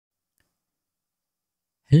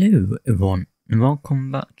Hello everyone and welcome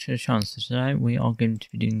back to the channel. So today we are going to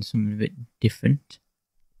be doing something a bit different.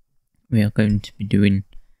 We are going to be doing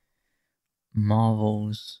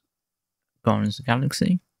Marvel's Guardians of the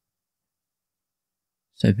Galaxy.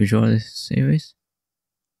 So if you enjoy this series,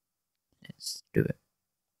 let's do it.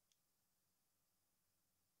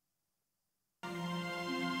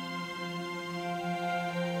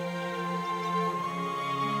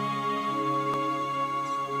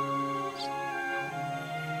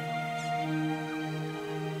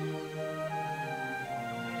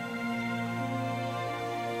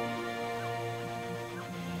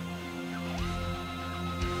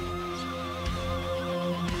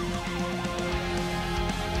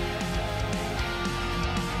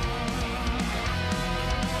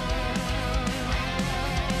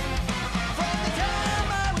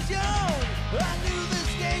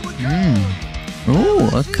 Oh,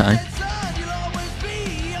 okay.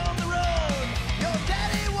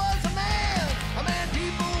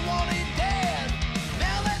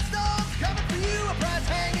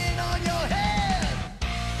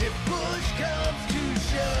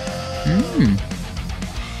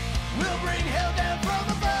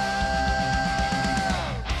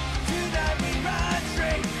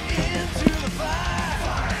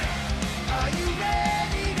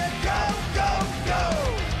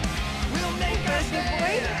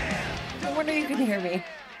 You can hear me.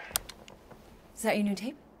 Is that your new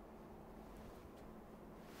tape?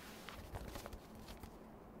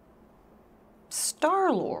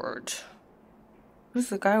 Star-Lord. Who's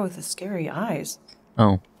the guy with the scary eyes?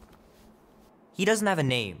 Oh. He doesn't have a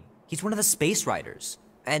name. He's one of the space riders.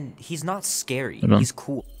 And he's not scary. Hold on. He's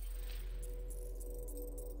cool.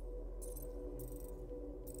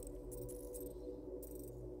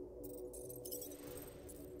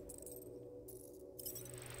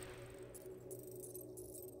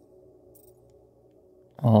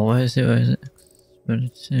 Oh, where is it? Where is it?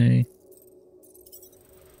 Ability.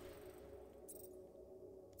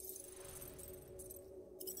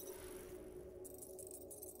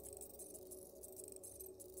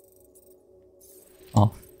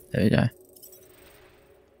 Oh, there we go.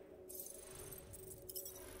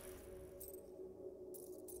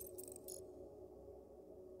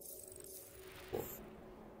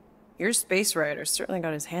 Your space rider certainly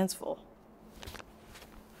got his hands full.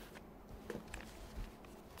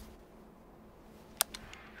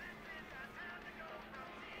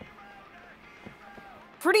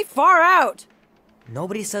 Pretty far out.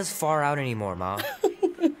 Nobody says far out anymore, Ma.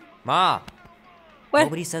 Ma! What?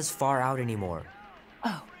 Nobody says far out anymore.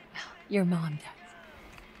 Oh, well, your mom does.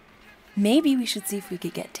 Maybe we should see if we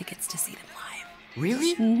could get tickets to see them live.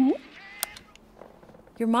 Really? Mm-hmm.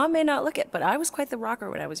 Your mom may not look it, but I was quite the rocker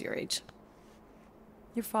when I was your age.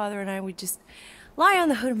 Your father and I would just lie on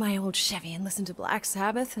the hood of my old Chevy and listen to Black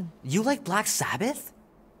Sabbath and... You like Black Sabbath?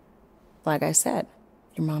 Like I said,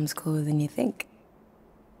 your mom's cooler than you think.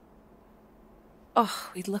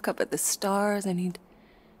 Oh, we'd look up at the stars and he'd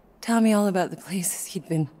tell me all about the places he'd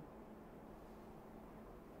been.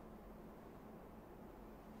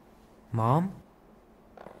 Mom?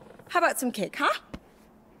 How about some cake, huh?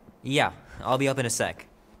 Yeah, I'll be up in a sec.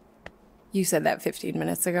 You said that 15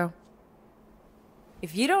 minutes ago.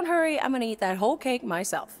 If you don't hurry, I'm gonna eat that whole cake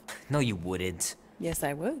myself. No, you wouldn't. Yes,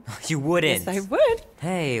 I would. You wouldn't. Yes, I would.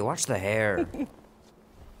 Hey, watch the hair.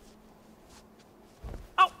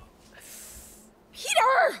 Oh!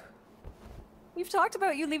 Peter! We've talked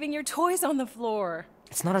about you leaving your toys on the floor.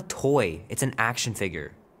 It's not a toy. It's an action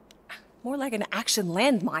figure. More like an action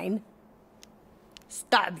landmine.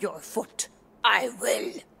 Stab your foot. I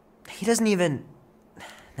will. He doesn't even...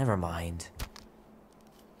 Never mind.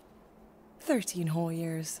 13 whole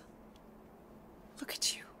years. Look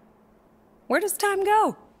at you. Where does time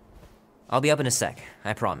go? I'll be up in a sec.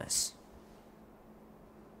 I promise.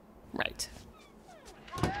 Right.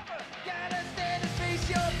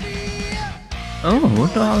 Oh,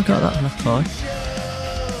 what do I got that black eye?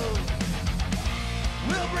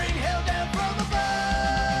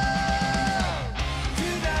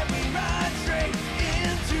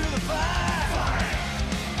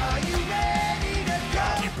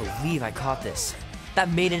 I can't believe I caught this. That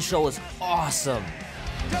maiden show was awesome.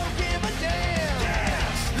 Don't give a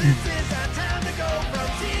damn. This is our time to go from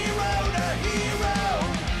zero to hero.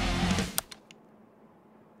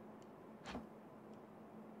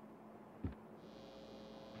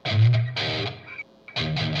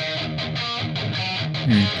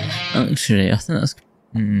 Actually, I think that's...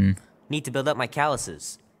 Need to build up my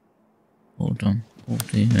calluses. Hold on.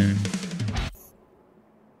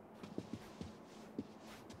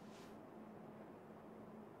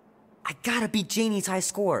 I gotta beat Janie's high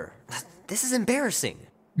score. This is embarrassing.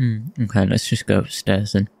 Okay, let's just go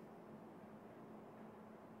upstairs then.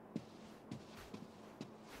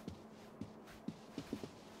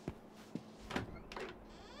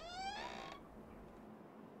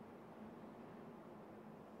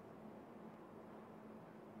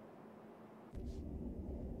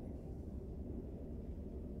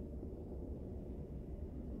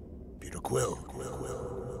 Peter Quill.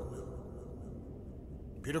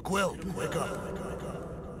 Peter Quill, wake up.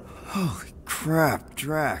 Holy crap,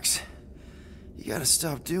 Drax. You gotta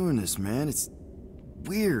stop doing this, man. It's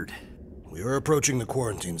weird. We are approaching the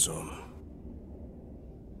quarantine zone.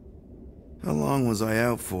 How long was I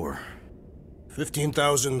out for?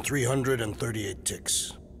 15,338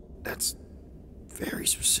 ticks. That's very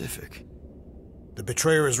specific. The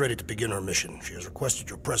betrayer is ready to begin her mission. She has requested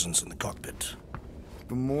your presence in the cockpit.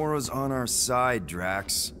 Gamora's on our side,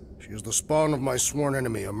 Drax. She is the spawn of my sworn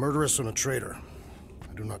enemy, a murderess and a traitor.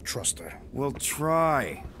 I do not trust her. Well,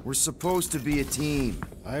 try. We're supposed to be a team.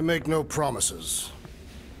 I make no promises.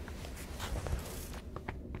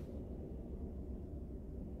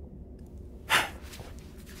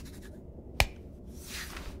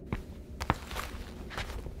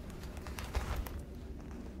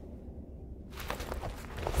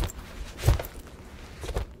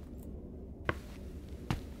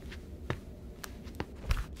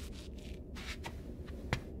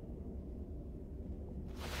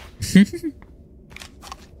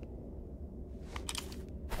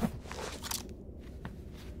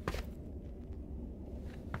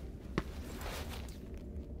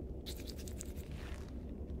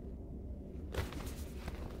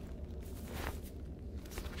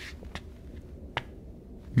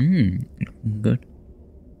 Good.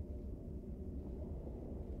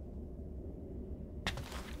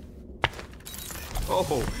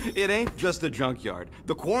 Oh, it ain't just a junkyard.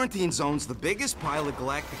 The quarantine zone's the biggest pile of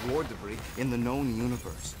galactic war debris in the known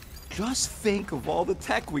universe. Just think of all the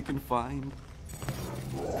tech we can find.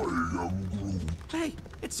 Hey,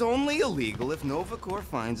 it's only illegal if Nova Corps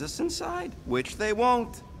finds us inside, which they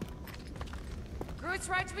won't. Groot's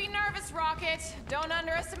right to be nervous, Rocket. Don't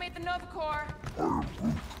underestimate the Nova Corps.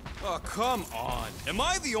 Oh, come on. Am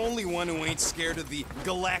I the only one who ain't scared of the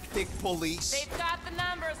galactic police? They've got the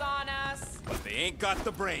numbers on us. But they ain't got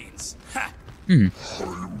the brains. Ha!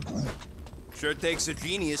 Sure takes a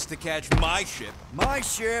genius to catch my ship. My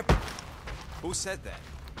ship! Who said that?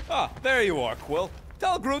 Ah, there you are, Quill.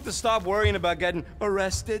 Tell Groot to stop worrying about getting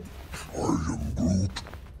arrested. I am Groot.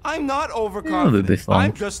 I'm not That'll be overconfident. fun.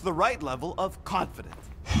 I'm just the right level of confident.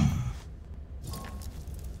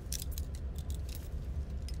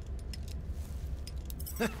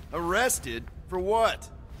 Arrested? For what?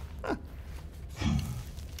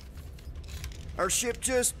 Our ship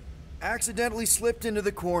just accidentally slipped into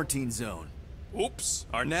the quarantine zone. Oops,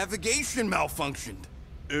 our navigation malfunctioned.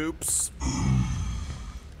 Oops.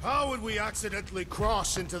 How would we accidentally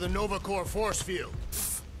cross into the Nova Corps force field?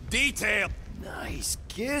 Detail! Nice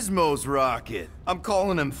gizmos, Rocket. I'm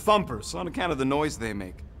calling them thumpers on account of the noise they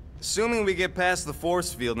make. Assuming we get past the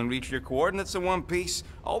force field and reach your coordinates in one piece,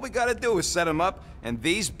 all we gotta do is set them up, and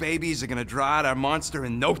these babies are gonna draw out our monster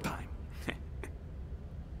in no time.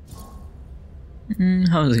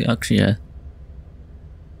 How is it actually?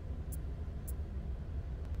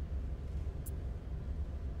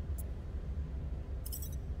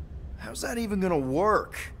 How's that even gonna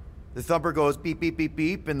work? The thumper goes beep, beep, beep,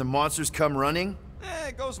 beep, and the monsters come running?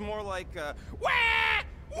 It goes more like, wah! Wah!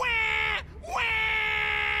 Wah!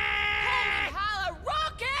 Holla,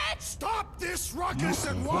 Rocket! Stop this ruckus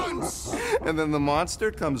at once! And then the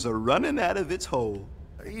monster comes a-running out of its hole.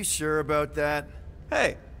 Are you sure about that?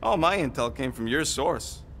 Hey, all my intel came from your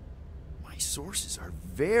source. My sources are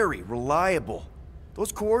very reliable.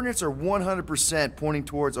 Those coordinates are 100% pointing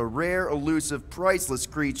towards a rare, elusive, priceless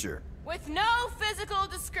creature. With no physical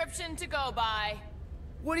description to go by.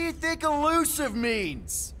 What do you think elusive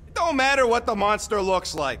means? It don't matter what the monster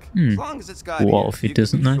looks like. As long as it's got What ears, if it you can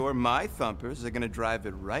doesn't be know? sure my thumpers are gonna drive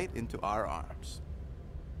it right into our arms.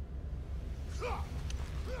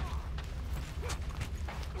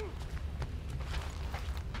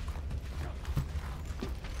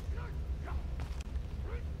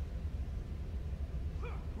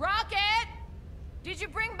 Rocket! Did you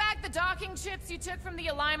bring back the docking chips you took from the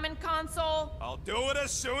alignment console? I'll do it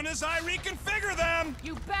as soon as I reconfigure them!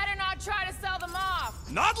 You better not try to sell them off.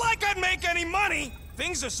 Not like I'd make any money!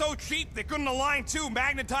 Things are so cheap they couldn't align two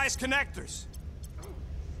magnetized connectors.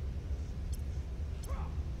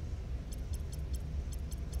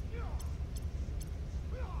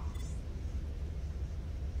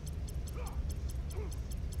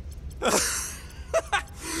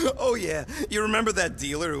 Oh yeah, you remember that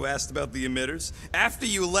dealer who asked about the emitters? After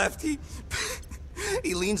you left, he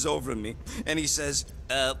leans over to me and he says,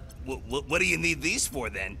 what do you need these for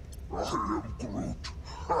then? I am Groot.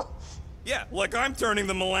 Yeah, like I'm turning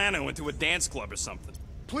the Milano into a dance club or something.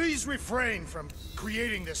 Please refrain from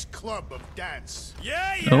creating this club of dance.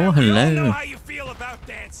 Yeah, Oh, we all hello. know how you feel about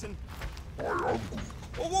dancing. I am Groot.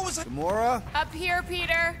 Well, what was I? Gamora? Up here,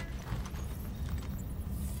 Peter.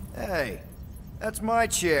 Hey, that's my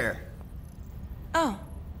chair. Oh.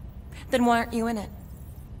 Then why aren't you in it?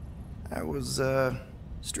 I was,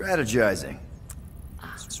 strategizing.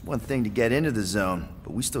 It's one thing to get into the zone,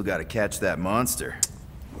 but we still gotta catch that monster.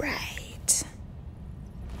 Right.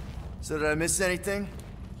 So did I miss anything?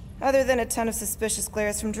 Other than a ton of suspicious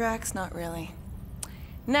glares from Drax, not really.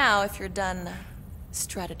 Now, if you're done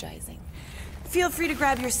strategizing, feel free to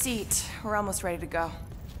grab your seat. We're almost ready to go.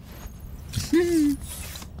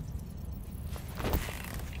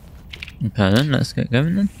 Okay then, let's get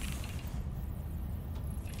going then.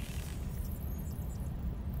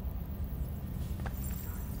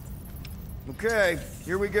 Okay,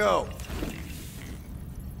 here we go.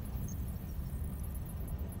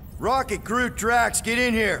 Rocket, Groot, Drax, get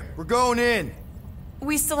in here. We're going in.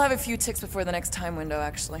 We still have a few ticks before the next time window,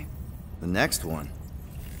 actually. The next one.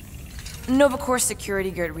 Nova Corps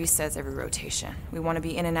security grid resets every rotation. We want to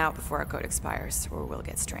be in and out before our code expires, or we'll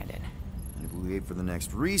get stranded. And if we wait for the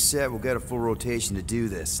next reset, we'll get a full rotation to do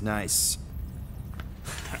this. Nice.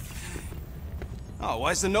 Oh,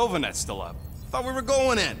 why's the Novanet still up? Thought we were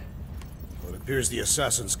going in. Well, it appears the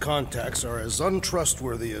assassin's contacts are as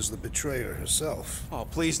untrustworthy as the betrayer herself. Oh,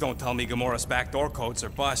 please don't tell me Gamora's backdoor codes are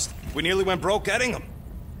bust. We nearly went broke getting them.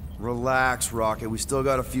 Relax, Rocket. We still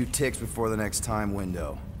got a few ticks before the next time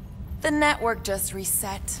window. The network just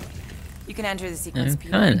reset. You can enter the sequence, Okay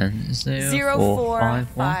Peter. then,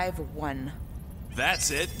 0451. That's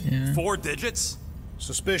it? Yeah. 4 digits?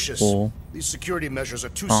 Suspicious. 4, These security measures are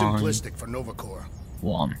too 5. simplistic for Nova Corps.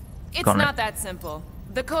 1. It's Got not it. that simple.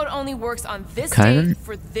 The code only works on this Okay, date then.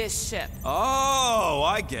 for this ship. Oh,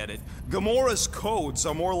 I get it. Gamora's codes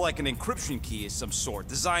are more like an encryption key of some sort,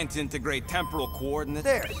 designed to integrate temporal coordinates.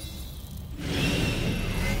 There.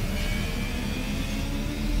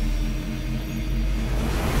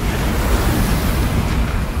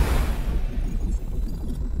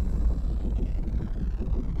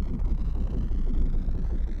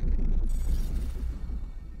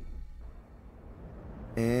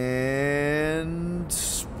 And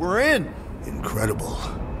we're in. Incredible.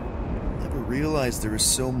 Never realized there was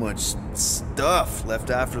so much stuff left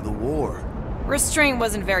after the war. Restraint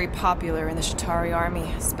wasn't very popular in the Shatari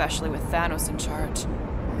army, especially with Thanos in charge.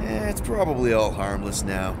 It's probably all harmless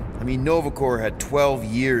now. I mean, Nova Corps had 12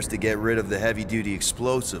 years to get rid of the heavy-duty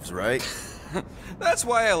explosives, right? That's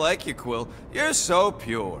why I like you, Quill. You're so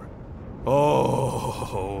pure.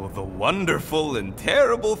 Oh, the wonderful and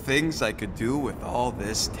terrible things I could do with all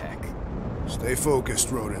this tech. Stay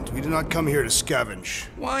focused, Rodent. We did not come here to scavenge.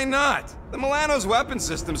 Why not? The Milano's weapon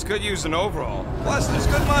systems could use an overhaul. Plus, there's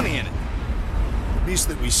good money in it. The beast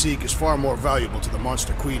that we seek is far more valuable to the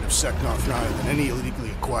Monster Queen of Seknarf 9 than any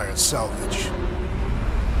illegally acquired salvage.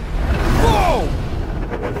 Whoa!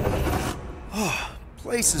 Oh,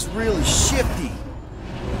 place is really shifty.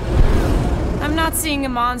 I'm not seeing a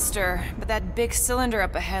monster, but that big cylinder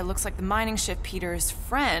up ahead looks like the mining ship Peter's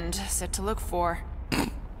friend said to look for.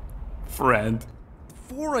 Friend.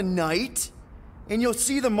 For a night? And you'll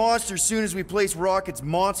see the monster soon as we place Rocket's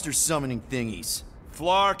monster summoning thingies.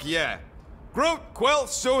 Flark, yeah. Groot, Quill,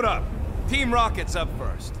 suit up. Team Rocket's up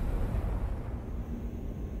first.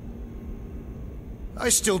 I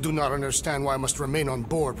still do not understand why I must remain on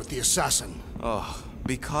board with the assassin. Oh,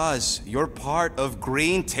 because you're part of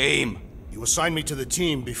Green Team. You assigned me to the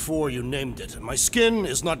team before you named it, and my skin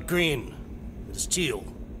is not green. It is teal.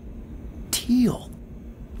 Teal?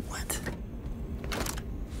 What?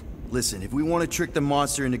 Listen, if we want to trick the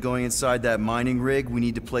monster into going inside that mining rig, we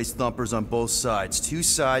need to place thumpers on both sides. 2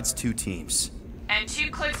 sides, 2 teams. And 2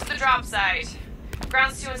 clicks to the drop site.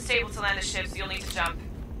 Ground's too unstable to land the ship, so you'll need to jump.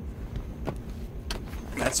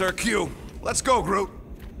 That's our cue. Let's go, Groot.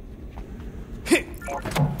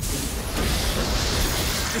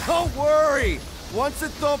 Don't worry! Once the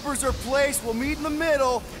thumpers are placed, we'll meet in the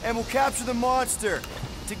middle, and we'll capture the monster.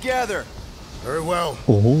 Together. Very well.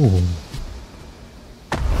 Oh.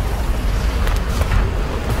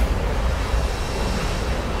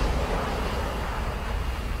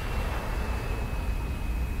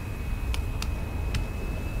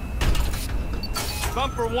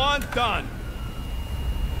 Thumper 1, done.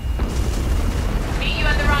 Meet you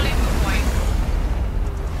at the rendezvous point.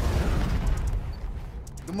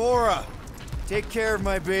 Gamora, Take care of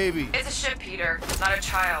my baby. It's a ship, Peter, not a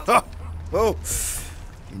child. Oh,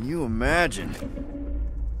 can you imagine?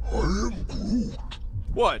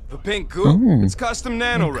 What, the pink goo? Oh, It's custom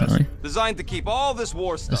nano okay. resin, designed to keep all this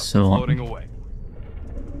war stuff So from on. floating away.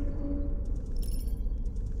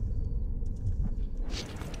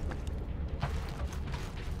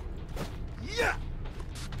 Yeah!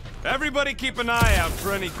 Everybody keep an eye out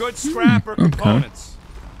for any good scrap or components.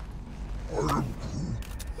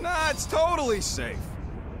 Nah, it's totally safe.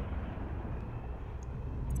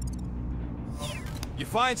 You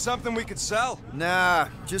find something we could sell? Nah,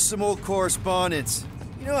 just some old correspondence.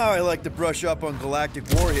 You know how I like to brush up on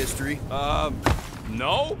galactic war history.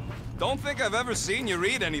 No? Don't think I've ever seen you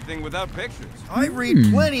read anything without pictures. I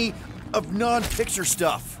read plenty of non-picture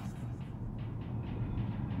stuff.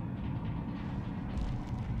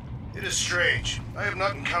 It is strange. I have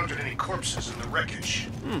not encountered any corpses in the wreckage.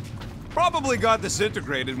 Probably got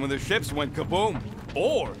disintegrated when the ships went kaboom.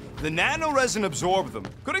 Or the nanoresin absorbed them.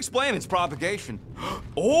 Could explain its propagation.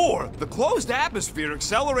 Or the closed atmosphere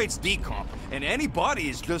accelerates decomp, and any body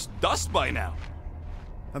is just dust by now.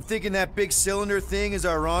 I'm thinking that big cylinder thing is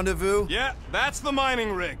our rendezvous. Yeah, that's the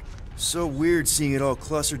mining rig. So weird seeing it all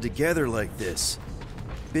clustered together like this.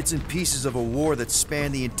 Bits and pieces of a war that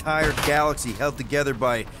spanned the entire galaxy held together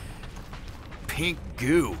by pink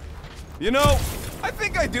goo. You know, I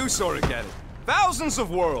think I do sort of get it. Thousands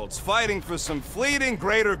of worlds fighting for some fleeting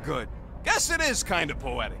greater good. Guess it is kind of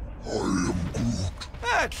poetic. I am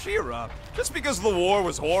Groot. Cheer up. Just because the war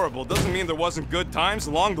was horrible doesn't mean there wasn't good times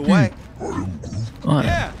along the way. What?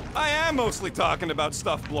 Yeah, I am mostly talking about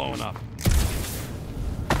stuff blowing up.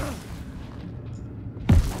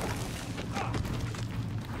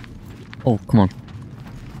 Oh, come on.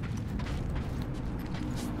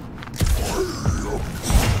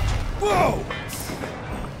 Whoa!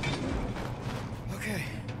 Okay.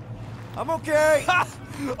 I'm okay. Ha!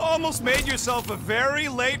 Almost made yourself a very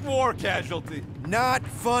late war casualty. Not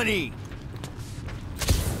funny.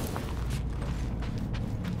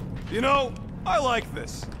 You know, I like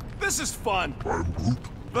this. This is fun.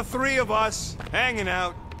 The three of us, hanging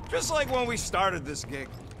out, just like when we started this gig.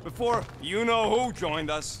 Before you-know-who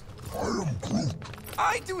joined us.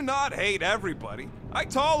 I do not hate everybody. I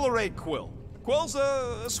tolerate Quill. Quill's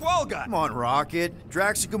a swell guy. Come on, Rocket.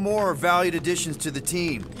 Drax and Gamora are valued additions to the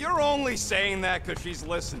team. You're only saying that because she's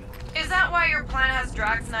listening. Is that why your plan has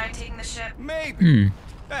Drax and I taking the ship? Maybe.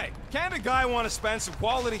 Hey, can't a guy want to spend some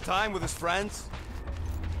quality time with his friends?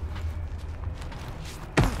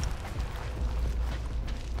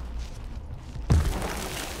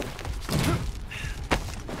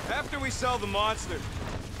 After we sell the monster.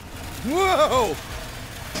 Whoa!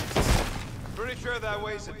 Pretty sure that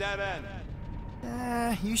way's a dead end.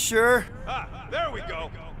 You sure? Ah, there we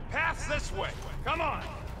go. Path's this way. Come on.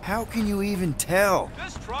 How can you even tell?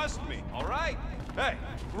 Just trust me, all right? Hey,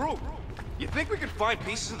 Groot, you think we could find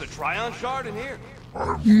pieces of the Trion Shard in here?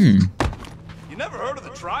 You never heard of the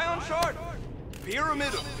Trion Shard?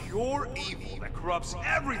 Pyramid of pure evil that corrupts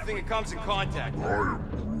everything it comes in contact with.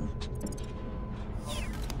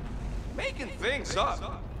 Making things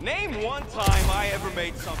up. Name one time I ever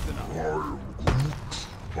made something up.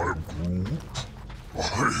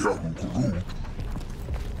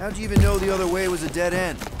 How'd you even know the other way was a dead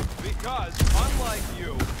end? Because, unlike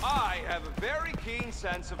you, I have a very keen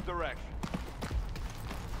sense of direction.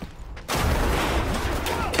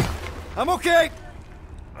 I'm okay!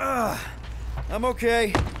 I'm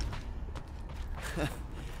okay.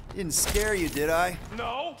 Didn't scare you, did I?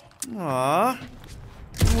 No? Aw.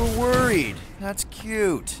 You were worried. That's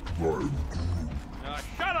cute.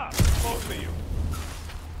 Shut up, both of you.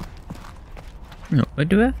 No, where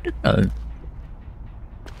do I have to go?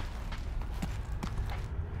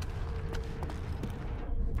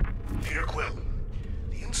 Peter Quill,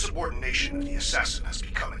 the insubordination of the assassin has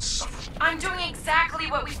become insufferable. I'm doing exactly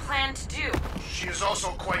what we planned to do. She is also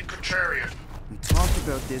quite contrarian. We talked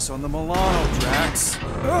about this on the Milano, Drax.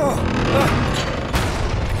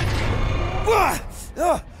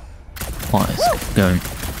 What is going?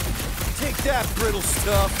 Take that, brittle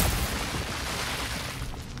stuff.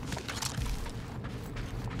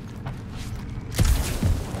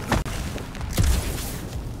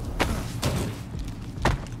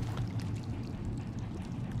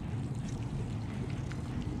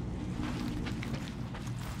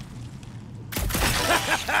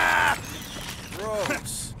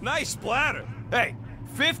 Gross. Nice splatter. Hey,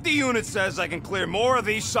 50 units says I can clear more of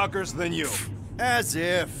these suckers than you. As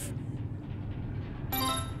if.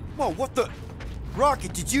 Whoa, what the?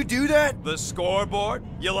 Rocket, did you do that? The scoreboard?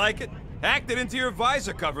 You like it? Hacked it into your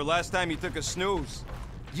visor cover last time you took a snooze.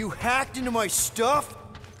 You hacked into my stuff?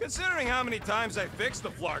 Considering how many times I fixed the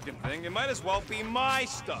flarkin' thing, it might as well be my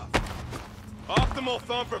stuff. Optimal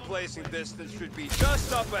thumper placing distance should be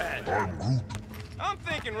just up ahead. I'm Groot. I'm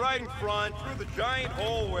thinking right in front, through the giant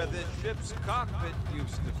hole where this ship's cockpit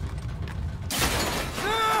used to be.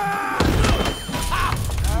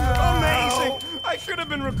 Amazing! I should have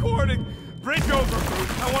been recording. Bridge over, Groot.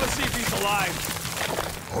 I want to see if he's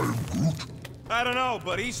alive. I'm Groot. I don't know,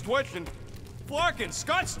 but he's twitching. Flarkin,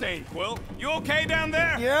 Scott stained, Quill. You okay down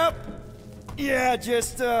there? Yep. Yeah,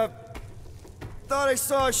 just, thought I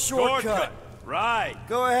saw a shortcut. Right.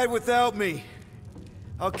 Go ahead without me.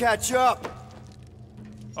 I'll catch up.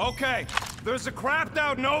 Okay. There's a crapped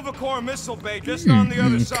out Nova Corps missile bay just on the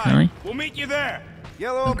other side. We'll meet you there.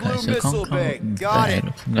 Yellow and Okay, blue so missile bay. Got it. I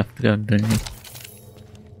have to go underneath.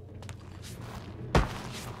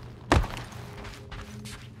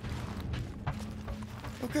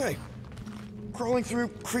 Okay. Crawling through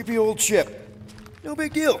creepy old ship. No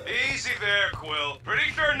big deal. Easy there, Quill. Pretty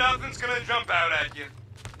sure nothing's gonna jump out at you.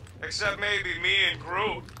 Except maybe me and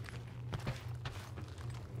Groot.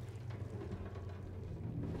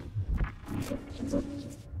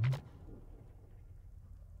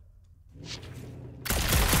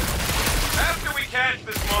 After we catch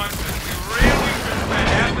this monster, we really should spend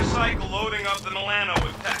half the cycle loading up the Milano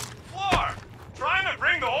with tech. Floor! Trying to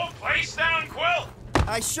bring the whole place down, Quill?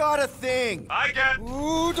 I shot a thing. I get...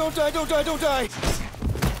 Ooh, don't die, don't die, don't die.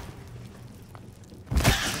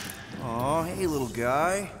 Aw, hey, little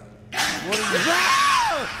guy. What are you...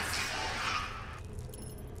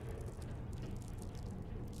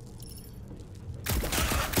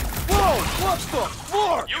 Whoa! What the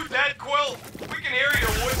fuck? You dead, Quill? We can hear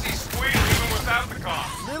your woodsy squeal even without the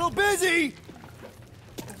cough. Little busy!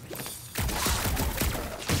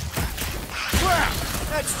 Crap!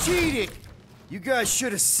 That's cheating! You guys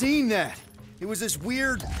should have seen that. It was this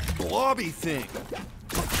weird, blobby thing.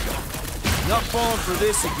 Not falling for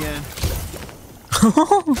this again.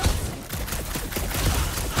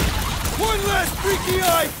 One less freaky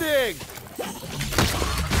eye thing!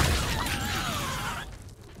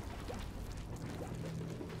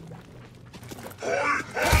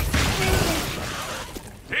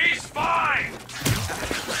 He's fine!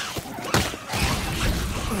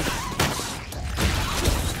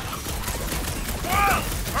 Well,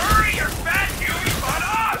 hurry your fat Huey butt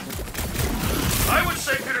up! I would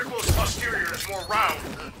say Peter Quill's posterior is more round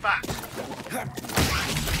than fat.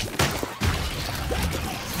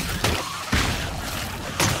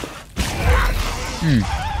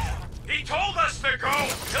 He told us to go!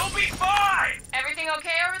 He'll be fine! Everything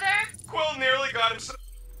okay over there? Quill nearly got himself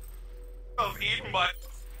eaten by...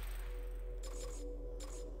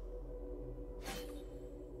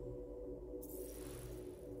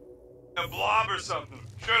 a blob or something.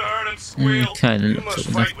 Should've heard him squeal. Okay, then You looks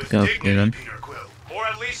must like we fight have with to go dignity, through them. Peter Quill. Or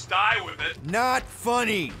at least die with it. Not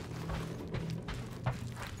funny!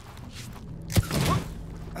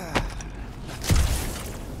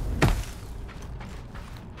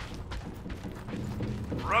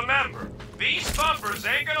 Remember, these thumpers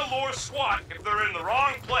ain't gonna lure SWAT if they're in the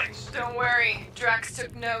wrong place. Don't worry, Drax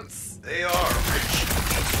took notes. They are rich.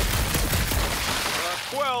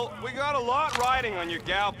 Quill, we got a lot riding on your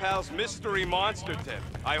gal pal's mystery monster tip.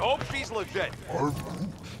 I hope she's legit. I'm Groot.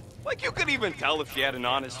 Like you could even tell if she had an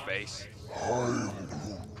honest face. I'm Groot.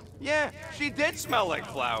 Yeah, she did smell like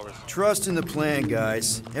flowers. Trust in the plan,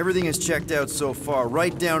 guys. Everything is checked out so far,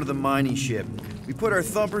 right down to the mining ship. We put our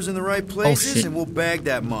thumpers in the right places, shit. and we'll bag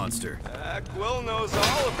that monster. Quill knows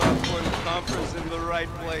all about putting thumpers in the right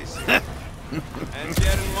place. And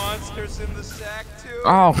getting monsters in the sack, too.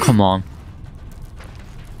 Oh, come on.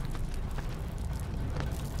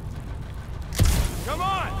 Come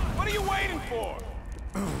on! What are you waiting for?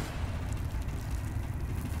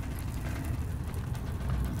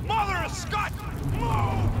 Mother of Scott!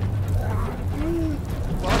 Move!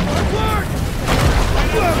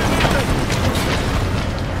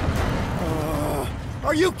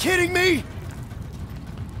 Are you kidding me?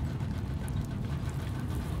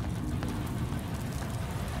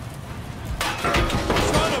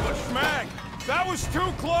 Son of a schmag! That was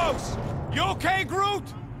too close! You okay, Groot?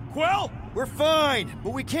 Quill? We're fine,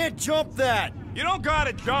 but we can't jump that. You don't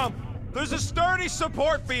gotta jump. There's a sturdy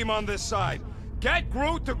support beam on this side. Get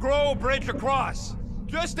Groot to grow a bridge across.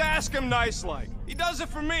 Just ask him nice-like. He does it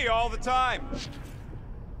for me all the time.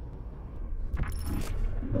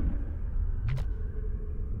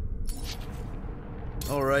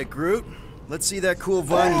 All right, Groot. Let's see that cool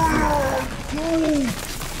viney thing.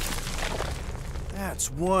 That's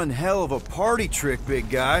one hell of a party trick, big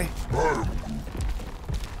guy.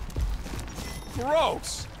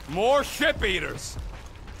 Gross! More ship eaters!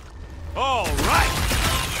 All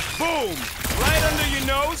right! Boom! Right under your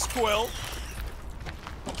nose, Quill.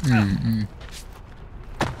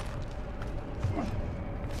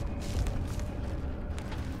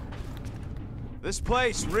 This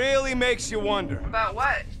place really makes you wonder. About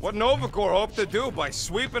what? What Nova Corps hoped to do by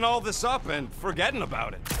sweeping all this up and forgetting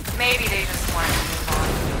about it. Maybe they just wanted to move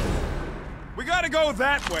on. We gotta go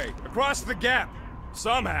that way, across the gap.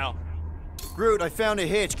 Somehow. Groot, I found a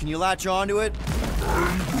hitch. Can you latch onto it?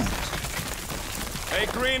 Hey,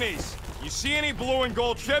 Greenies. You see any blue and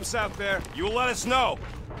gold ships out there, you let us know.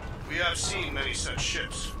 We have seen many such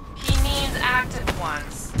ships. He needs active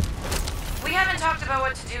ones. We haven't talked about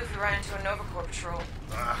what to do if we run into a Nova Corps patrol.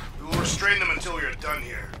 We will restrain them until we are done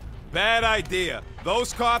here. Bad idea.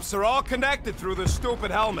 Those cops are all connected through their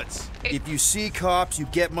stupid helmets. If you see cops, you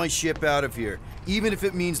get my ship out of here. Even if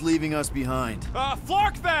it means leaving us behind.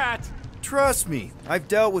 Flark that! Trust me, I've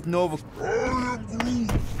dealt with Nova...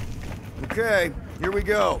 Okay, here we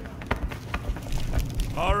go.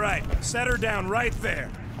 All right, set her down right there.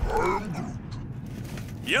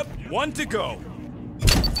 Yep, one to go.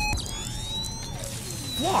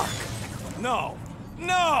 Flark! No,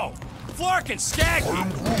 no! Flark and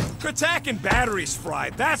Skaggy! Attack and batteries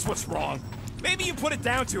fried, that's what's wrong. Maybe you put it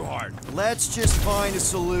down too hard. Let's just find a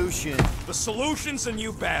solution. The solution's a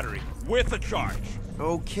new battery, with a charge.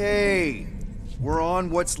 Okay, we're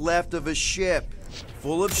on what's left of a ship.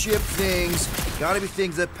 Full of ship things. Gotta be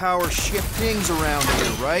things that power ship things around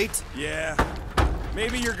here, right? Yeah.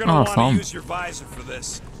 Maybe you're gonna want to use your visor for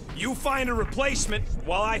this. You find a replacement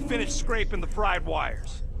while I finish scraping the fried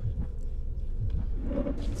wires.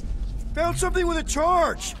 Found something with a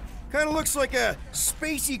charge. Kinda looks like a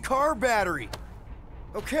spacey car battery.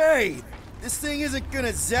 Okay, this thing isn't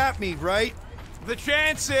gonna zap me, right? The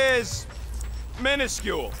chance is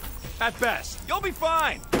minuscule, at best. You'll be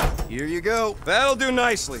fine. Here you go. That'll do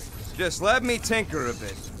nicely. Just let me tinker a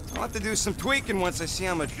bit. I'll have to do some tweaking once I see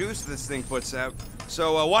how much juice this thing puts out.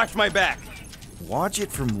 So watch my back. Watch it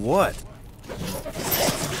from what?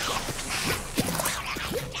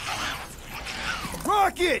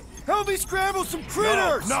 Rocket! Help me scramble some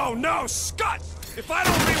critters! No, no, Scott! If I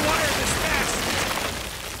don't rewire this fast...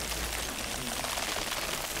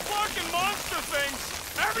 Fucking monster things!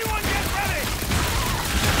 Everyone get ready!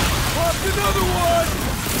 Popped another one!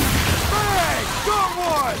 Bang! Got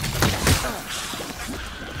one!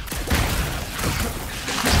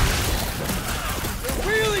 They're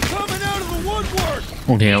really coming out of the woodwork!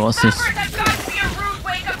 Oh dear, what's this? That's got to be a rude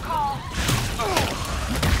wake-up call.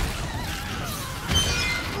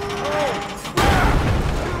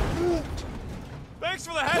 Thanks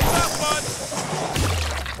for the heads up, bud!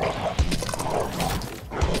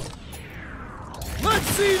 Let's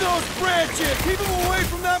see those branches! Keep them away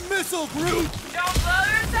from that missile, Groot! Don't blow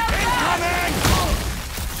yourself Incoming!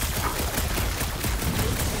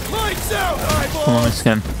 Lights out, eyeballs! Come on, let's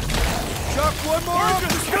go. Chuck one more up the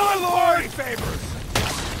Star-Lord! Favors!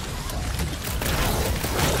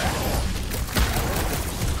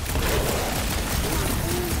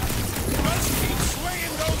 Just keep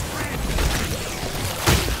swinging those branches!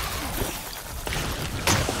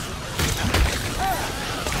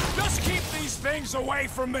 Just keep these things away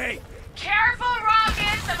from me! Careful,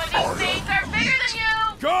 Rocket! Some of these things are bigger than you!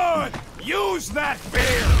 Good! Use that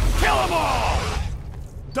fear! Kill them all!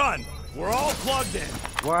 Done. We're all plugged in.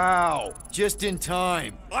 Wow, just in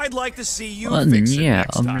time. I'd like to see you Well, fix then, it yeah,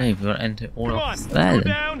 next I time. believe we'll end it all Come off on, there. two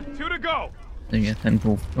down, two to go. So yeah, thank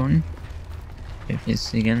you all for joining. Hope you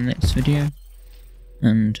see you again in the next video.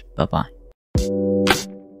 And bye bye.